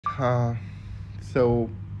uh, so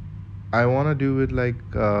I want to do it like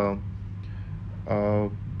uh,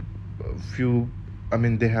 few. I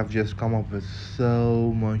mean, they have just come up with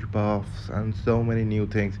so much buffs and so many new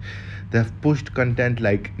things. They've pushed content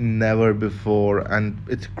like never before, and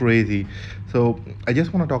it's crazy. So I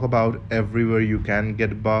just want to talk about everywhere you can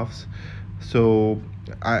get buffs. So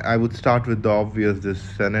I would start with the obvious, this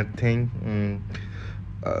Senate thing.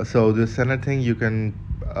 So the Senate thing, you can,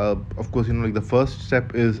 of course, like the first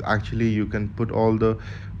step is actually you can put all the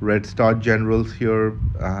red star generals here.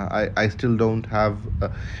 I still don't have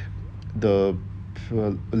the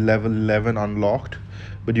level 11 unlocked,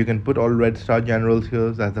 but you can put all red star generals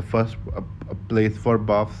here. That's the first place for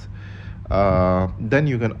buffs. Then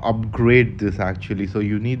you can upgrade this actually. So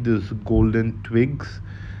you need this golden twigs,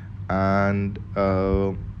 and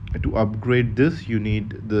to upgrade this you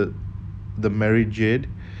need the Mary Jade.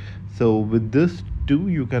 So with this too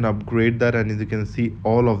you can upgrade that, and as you can see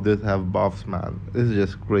all of this have buffs, man. This is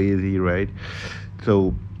just crazy, right?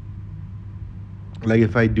 So like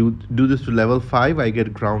if I do this to level 5, I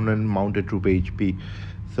get ground and mounted troop HP.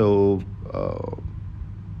 So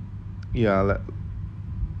yeah,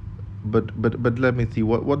 but let me see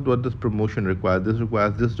what does promotion require. This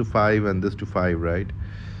requires this to 5 and this to 5, right?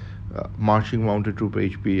 Marching mounted troop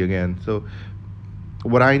HP again. So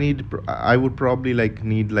what I need, I would probably like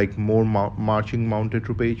need like more marching mounted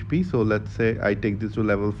troop HP. So let's say I take this to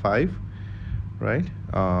level 5, right?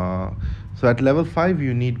 So at level 5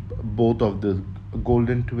 you need both of this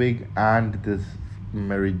golden twig and this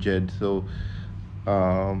Mary Jed. So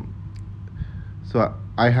um,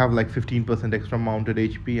 I have like 15% extra mounted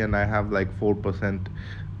HP, and I have like 4%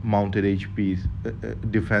 mounted HP,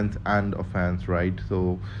 defense and offense, right?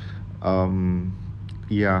 So um,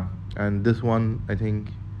 yeah, and this one I think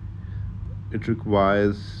it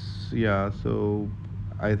requires, yeah, so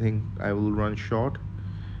I think I will run short.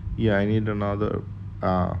 Yeah, I need another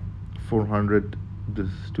 400 this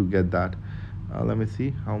to get that. Let me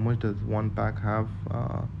see how much does one pack have.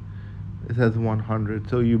 It says 100,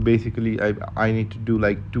 so you basically I need to do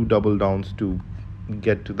like 2 double downs to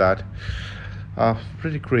get to that.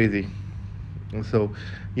 Pretty crazy. So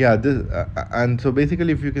yeah, this and so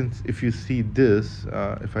basically if you see this,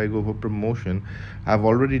 if I go for promotion, I've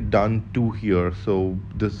already done 2 here. So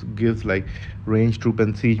this gives like range troop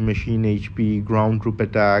and siege machine HP, ground troop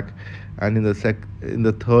attack, and in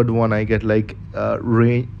the third one I get like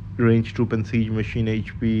range troop and siege machine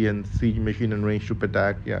HP, and siege machine and range troop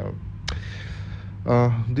attack. Yeah,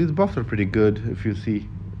 these buffs are pretty good if you see.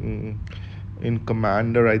 In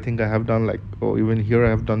commander I think I have done like, oh, even here I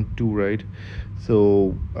have done 2, right?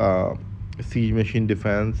 So siege machine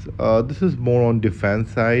defense, this is more on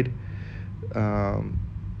defense side, um,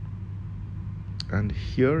 and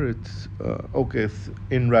here it's okay,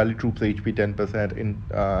 in rally troops HP 10%, in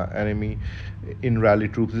enemy in rally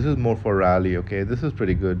troops, this is more for rally. Okay, this is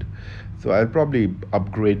pretty good, so I'll probably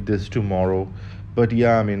upgrade this tomorrow. But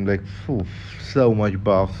yeah, I mean, like, phew, so much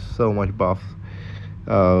buffs, so much buffs.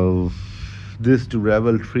 uh, this to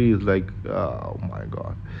level 3 is like, oh my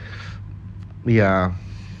god. Yeah,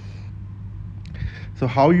 so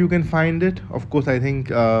how you can find it, of course, I think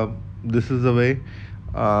this is the way.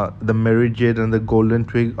 The Mary Jade and the golden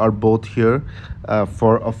twig are both here.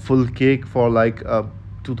 For a full cake for like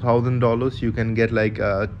 $2,000 you can get like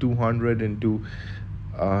 200 into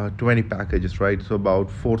 20 packages, right? So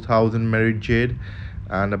about 4,000 Mary Jade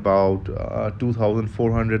and about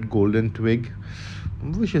 2,400 golden twig,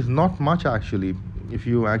 which is not much actually. If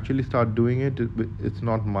you actually start doing it, it's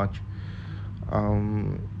not much.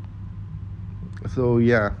 um, so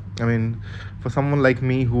yeah, I mean, for someone like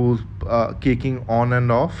me who's caking on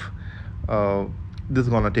and off, uh, this is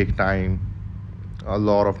gonna take time, a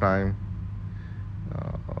lot of time.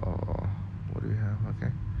 What do we have?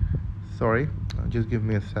 Okay, sorry, just give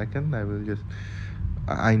me a second. I will just,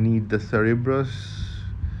 I need the Cerebrus.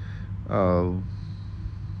 uh,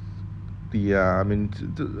 yeah, I mean,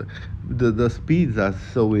 the speeds are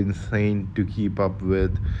so insane to keep up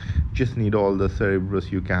with. Just need all the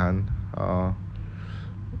Cerebrus you can.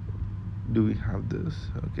 Do we have this?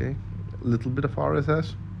 Okay, a little bit of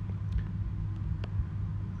RSS,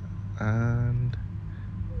 and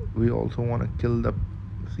we also want to kill the,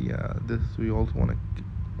 yeah, this we also want to,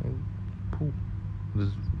 oh, this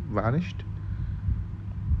vanished.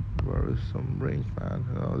 Where is some range, man?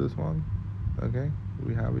 Oh, this one. Okay,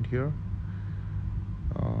 we have it here.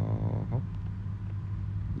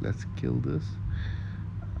 Let's kill this,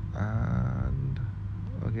 and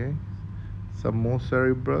okay, some more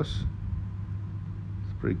Cerebrus.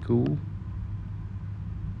 It's pretty cool.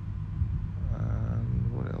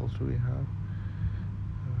 And what else do we have?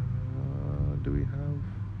 Do we have?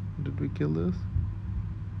 did we kill this?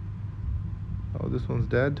 Oh, this one's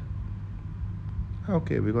dead.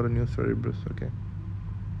 Okay, we got a new Cerebrus. Okay.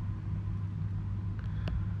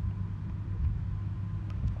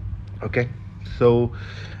 Okay, so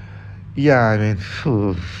yeah, I mean,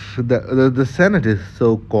 the Senate is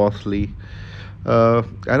so costly. I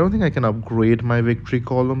don't think I can upgrade my victory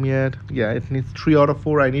column yet. Yeah, it needs 3 out of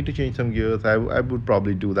 4. I need to change some gears. I would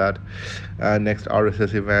probably do that next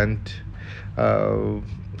RSS event.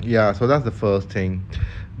 Yeah, so that's the first thing.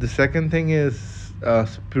 The second thing is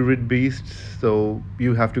Spirit Beasts. So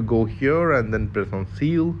you have to go here and then press on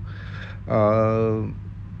seal.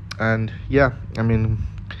 And yeah, I mean,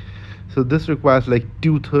 so this requires like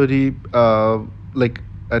 230, like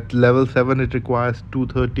at level 7 it requires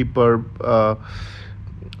 230 per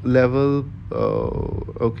level.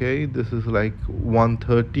 Okay, this is like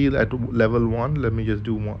 130 at level 1. Let me just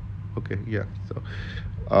do one. Okay, yeah, so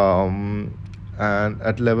and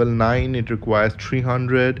at level 9 it requires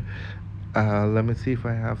 300. Let me see if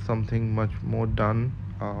I have something much more done.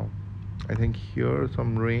 I think here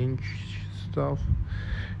some range stuff.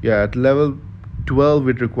 Yeah, at level 12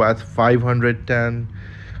 it requires 510.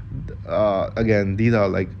 Again, these are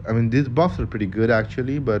like, I mean, these buffs are pretty good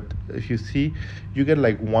actually, but if you see, you get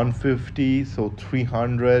like 150, so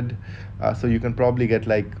 300. So you can probably get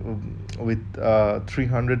like with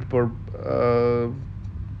 300 per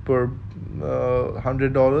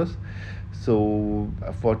 $100. So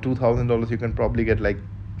for $2,000 you can probably get like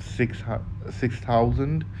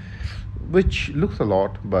 6,000, which looks a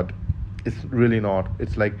lot, but it's really not.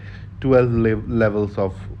 It's like 12 levels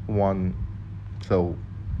of one. So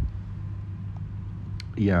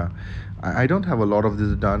yeah, I don't have a lot of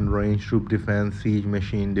this done. Range troop defense, siege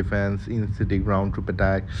machine defense, in-city ground troop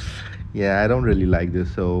attack. Yeah, I don't really like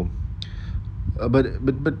this. So but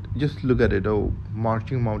just look at it. Oh,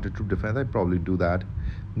 marching mounted troop defense, I'd probably do that.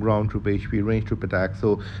 Ground troop HP, range troop attack,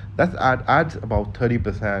 so that's adds about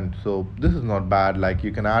 30%. So this is not bad. Like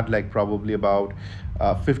you can add like probably about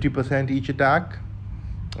 50% each attack,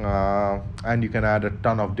 and you can add a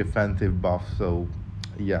ton of defensive buffs. So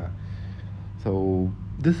yeah, so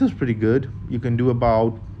this is pretty good. You can do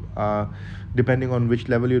about depending on which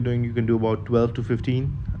level you're doing, you can do about 12 to 15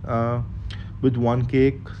 with one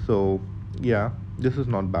cake. So yeah, this is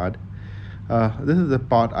not bad. This is the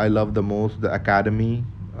part I love the most, the academy.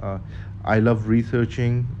 I love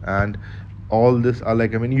researching, and all this are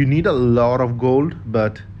like, I mean, you need a lot of gold,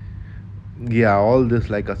 but yeah, all this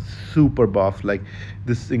like a super buff. Like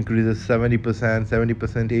this increases 70%,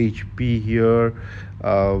 70% HP here.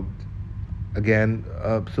 Again,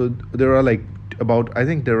 so there are like about, I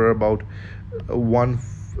think there are about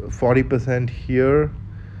 140% here,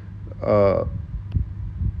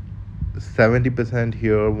 70%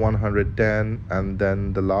 here, 110, and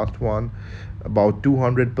then the last one about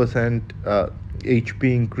 200% HP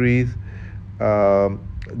increase.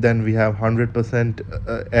 Then we have 100%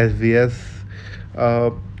 SVS,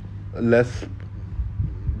 less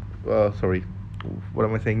sorry, what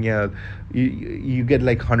am I saying? Yeah, you get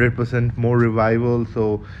like 100% more revival.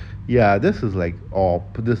 So yeah, this is like, oh,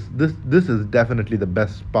 this is definitely the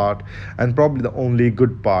best part, and probably the only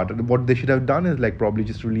good part. What they should have done is like probably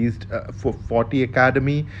just released for 40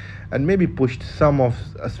 academy, and maybe pushed some of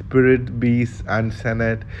Spirit Beast and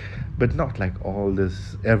Senate, but not like all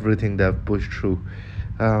this everything they've pushed through.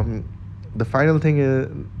 The final thing is,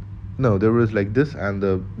 no, there was like this and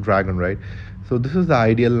the dragon, right? So this is the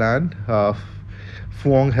ideal land.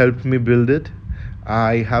 Fuang helped me build it.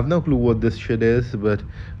 I have no clue what this shit is, but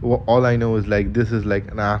all I know is like this is like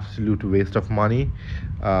an absolute waste of money.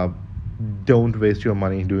 Don't waste your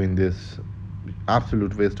money doing this.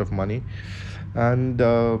 Absolute waste of money. And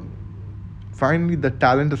finally, the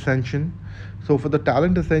talent ascension. So for the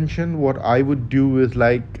talent ascension, what I would do is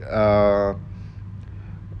like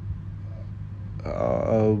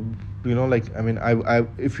like, I mean, I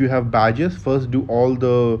if you have badges, first do all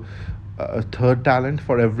the third talent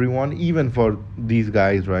for everyone, even for these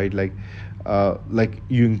guys, right? Like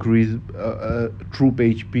you increase troop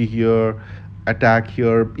HP here, attack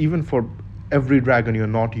here, even for every dragon you're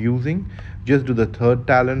not using, just do the third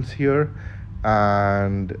talents here.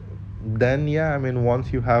 And then yeah, I mean,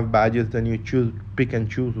 once you have badges, then you pick and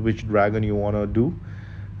choose which dragon you want to do,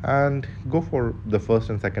 and go for the first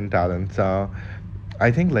and second talents.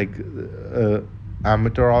 I think like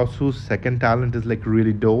Amaterasu's second talent is like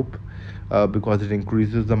really dope, because it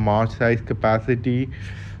increases the march size capacity.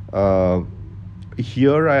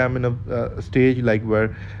 Here I am in a stage like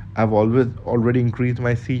where I've already increased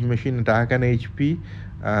my siege machine attack and HP,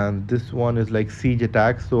 and this one is like siege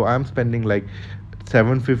attack, so I'm spending like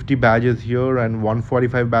 750 badges here and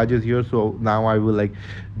 145 badges here. So now I will like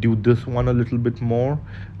do this one a little bit more.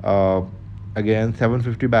 uh, Again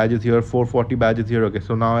 750 badges here, 440 badges here. Okay,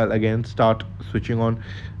 so now I'll again start switching on,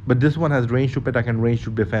 but this one has range to attack and range to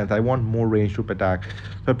defense. I want more range to attack,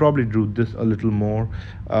 so I probably drew this a little more.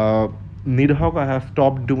 Needhawk I have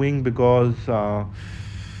stopped doing because I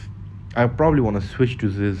probably want to switch to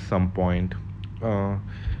Ziz some point. uh,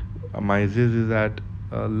 my Ziz is at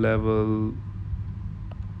level,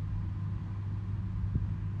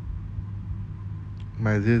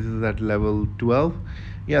 my Ziz is at level 12.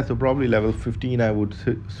 Yeah, so probably level 15 I would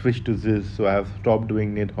switch to Ziz. So I have stopped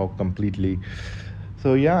doing Nidhogg completely.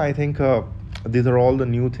 So yeah, I think these are all the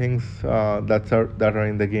new things that are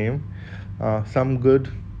in the game. Some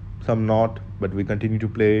good, some not, but we continue to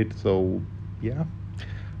play it. So yeah,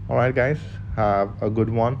 all right guys, have a good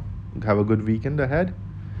one, have a good weekend ahead.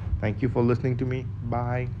 Thank you for listening to me.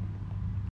 Bye.